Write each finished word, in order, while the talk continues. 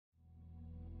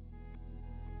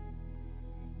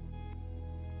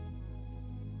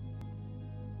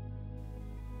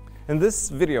In this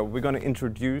video, we're going to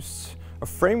introduce a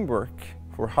framework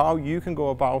for how you can go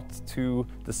about to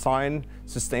design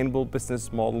sustainable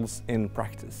business models in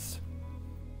practice.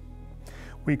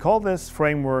 We call this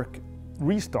framework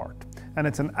RESTART, and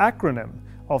it's an acronym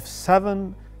of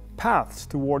 7 paths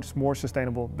towards more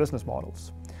sustainable business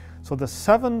models. So the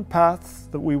 7 paths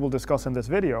that we will discuss in this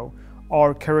video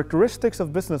are characteristics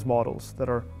of business models that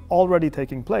are already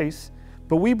taking place,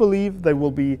 but we believe they will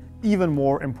be even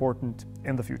more important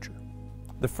in the future.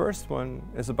 The first one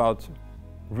is about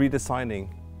redesigning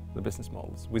the business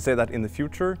models. We say that in the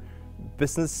future,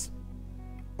 business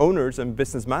owners and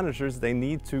business managers, they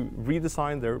need to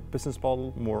redesign their business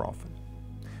model more often.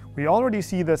 We already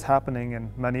see this happening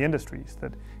in many industries,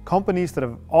 that companies that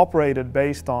have operated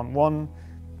based on one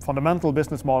fundamental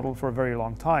business model for a very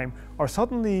long time are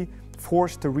suddenly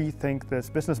forced to rethink this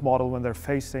business model when they're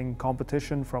facing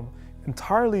competition from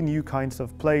entirely new kinds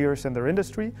of players in their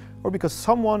industry, or because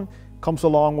someone comes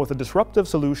along with a disruptive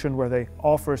solution where they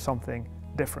offer something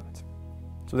different.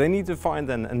 So they need to find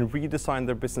and redesign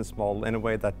their business model in a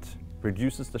way that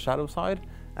reduces the shadow side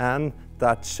and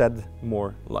that shed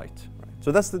more light.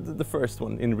 So that's the first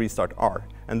one in Restart, R.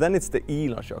 And then it's the E,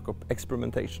 Lars Jacob,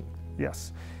 experimentation.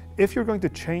 Yes. If you're going to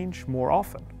change more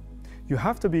often, you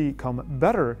have to become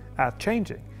better at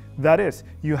changing. That is,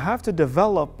 you have to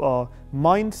develop a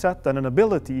mindset and an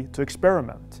ability to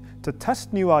experiment, to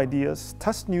test new ideas,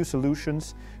 test new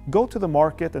solutions, go to the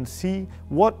market and see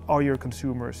what are your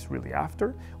consumers really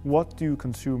after, what do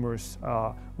consumers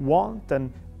want,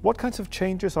 and what kinds of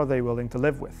changes are they willing to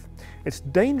live with. It's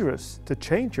dangerous to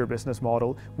change your business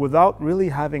model without really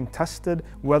having tested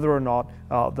whether or not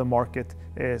the market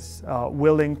is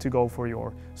willing to go for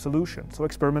your solution. So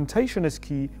experimentation is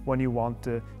key when you want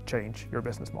to change your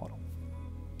business model.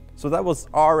 So that was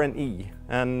R and E,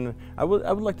 and I would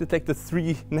like to take the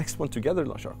 3 next one together,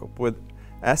 Lars Jacob, with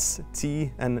S,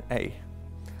 T, and A.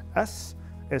 S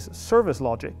is service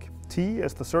logic, T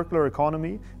is the circular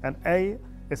economy, and A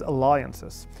is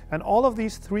alliances. And all of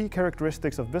these 3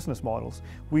 characteristics of business models,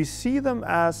 we see them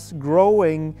as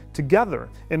growing together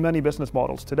in many business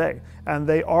models today, and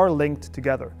they are linked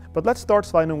together. But let's start,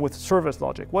 Sveinung, with service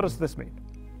logic. What does this mean?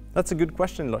 That's a good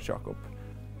question, Lars Jacob.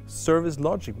 Service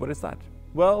logic, what is that?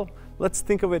 Well, let's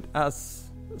think of it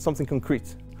as something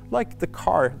concrete, like the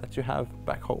car that you have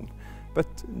back home. But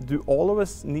do all of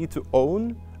us need to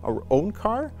own our own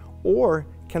car, or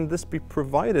can this be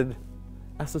provided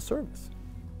as a service?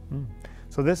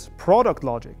 So this product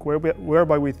logic,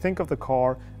 whereby we think of the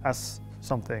car as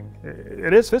something,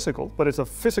 it is physical, but it's a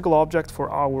physical object for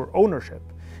our ownership,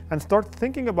 and start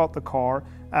thinking about the car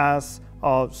as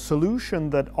a solution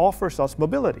that offers us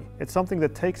mobility. It's something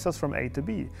that takes us from A to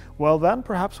B. Well, then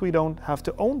perhaps we don't have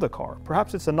to own the car.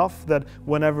 Perhaps it's enough that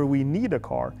whenever we need a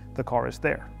car, the car is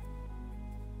there.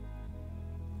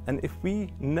 And if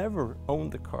we never own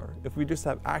the car, if we just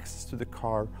have access to the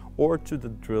car or to the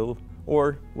drill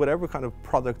or whatever kind of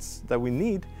products that we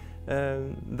need,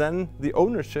 then the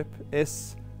ownership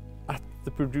is at the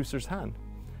producer's hand.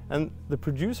 And the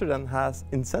producer then has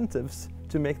incentives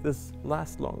to make this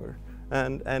last longer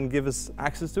and give us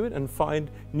access to it and find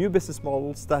new business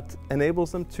models that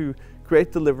enables them to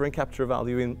create, deliver, and capture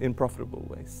value in profitable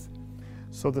ways.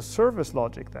 So the service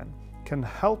logic then can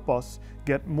help us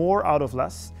get more out of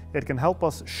less. It can help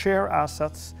us share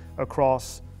assets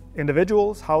across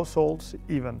individuals, households,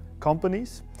 even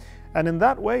companies. And in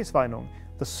that way, Sveinung,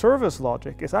 the service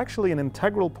logic is actually an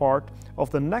integral part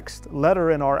of the next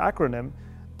letter in our acronym,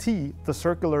 T, the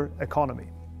circular economy.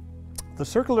 The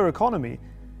circular economy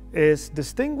is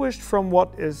distinguished from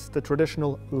what is the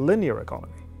traditional linear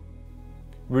economy.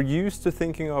 We're used to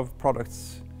thinking of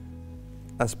products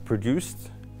as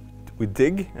produced. We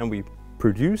dig and we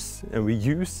produce and we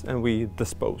use and we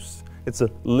dispose. It's a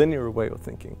linear way of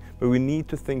thinking, but we need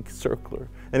to think circular.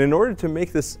 And in order to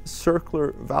make this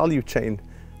circular value chain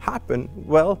happen,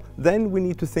 well, then we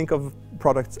need to think of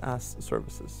products as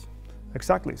services.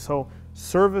 Exactly. So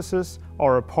services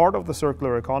are a part of the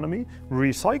circular economy.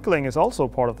 Recycling is also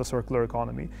part of the circular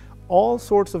economy. All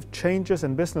sorts of changes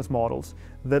in business models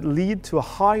that lead to a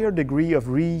higher degree of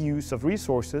reuse of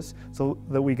resources so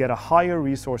that we get a higher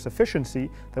resource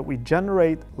efficiency, that we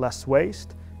generate less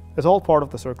waste, is all part of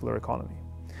the circular economy.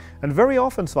 And very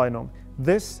often, Sveinung,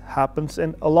 this happens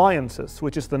in alliances,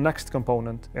 which is the next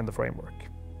component in the framework.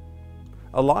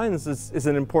 Alliance is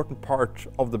an important part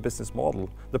of the business model,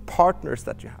 the partners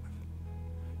that you have.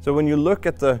 So when you look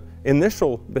at the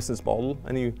initial business model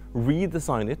and you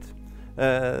redesign it,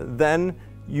 then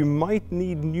you might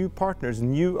need new partners,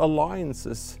 new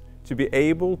alliances to be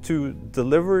able to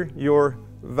deliver your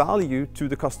value to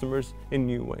the customers in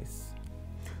new ways.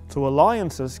 So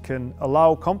alliances can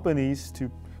allow companies to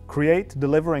create,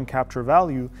 deliver, and capture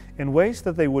value in ways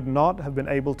that they would not have been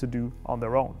able to do on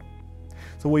their own.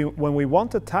 So when we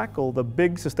want to tackle the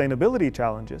big sustainability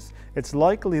challenges, it's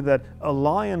likely that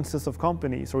alliances of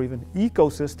companies or even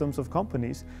ecosystems of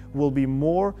companies will be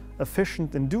more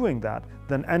efficient in doing that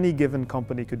than any given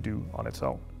company could do on its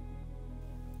own.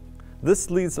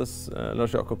 This leads us,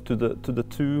 Lars Jacob, to the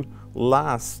two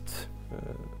last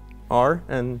R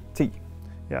and T.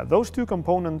 Yeah, those two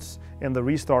components in the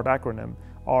RESTART acronym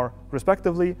are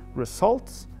respectively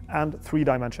results and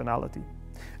three-dimensionality.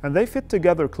 And they fit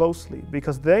together closely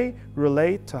because they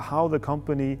relate to how the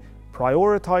company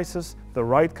prioritizes the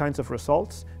right kinds of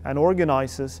results and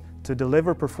organizes to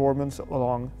deliver performance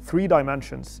along three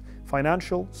dimensions: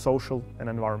 financial, social, and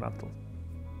environmental.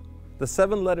 The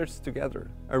 7 letters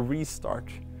together, a restart,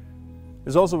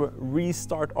 is also a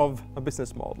restart of a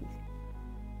business model.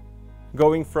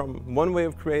 Going from one way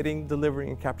of creating, delivering,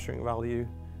 and capturing value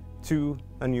to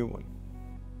a new one.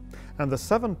 And the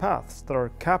 7 paths that are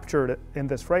captured in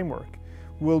this framework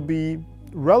will be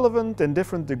relevant in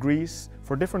different degrees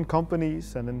for different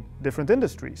companies and in different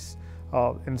industries.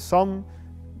 In some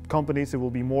companies, it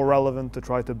will be more relevant to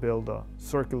try to build a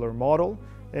circular model.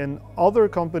 In other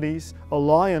companies,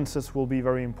 alliances will be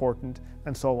very important,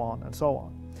 and so on and so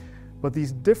on. But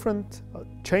these different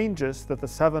changes that the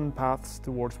 7 paths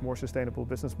towards more sustainable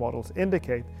business models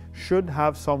indicate should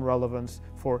have some relevance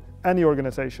for any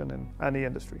organization in any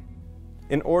industry.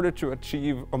 In order to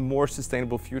achieve a more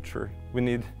sustainable future, we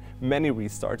need many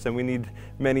restarts, and we need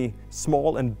many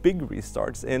small and big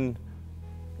restarts in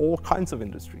all kinds of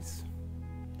industries.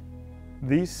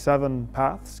 These 7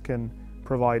 paths can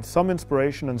provide some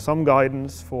inspiration and some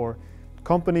guidance for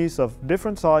companies of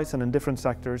different size and in different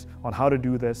sectors on how to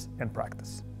do this in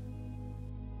practice.